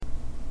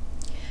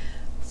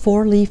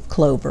Four-Leaf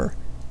Clover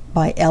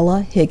by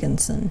Ella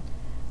Higginson.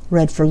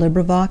 By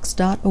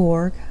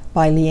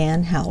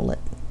Leanne Howlett.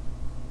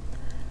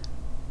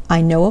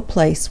 I know a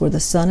place where the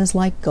sun is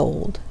like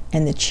gold,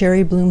 and the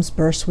cherry blooms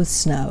burst with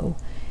snow,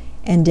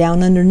 and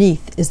down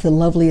underneath is the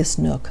loveliest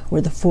nook where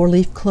the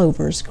four-leaf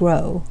clovers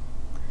grow.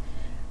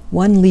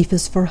 One leaf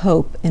is for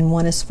hope, and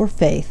one is for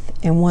faith,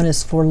 and one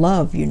is for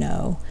love, you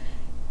know,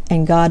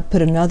 and God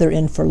put another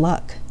in for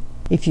luck.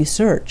 If you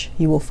search,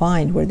 you will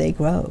find where they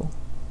grow.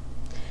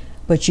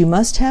 But you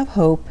must have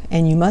hope,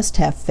 and you must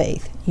have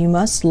faith, you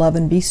must love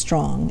and be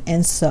strong,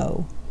 and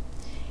so.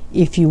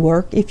 If you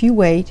work, if you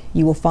wait,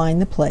 you will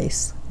find the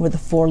place where the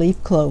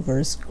four-leaf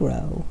clovers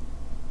grow.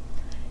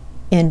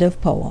 End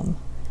of poem.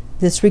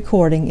 This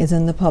recording is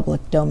in the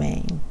public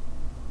domain.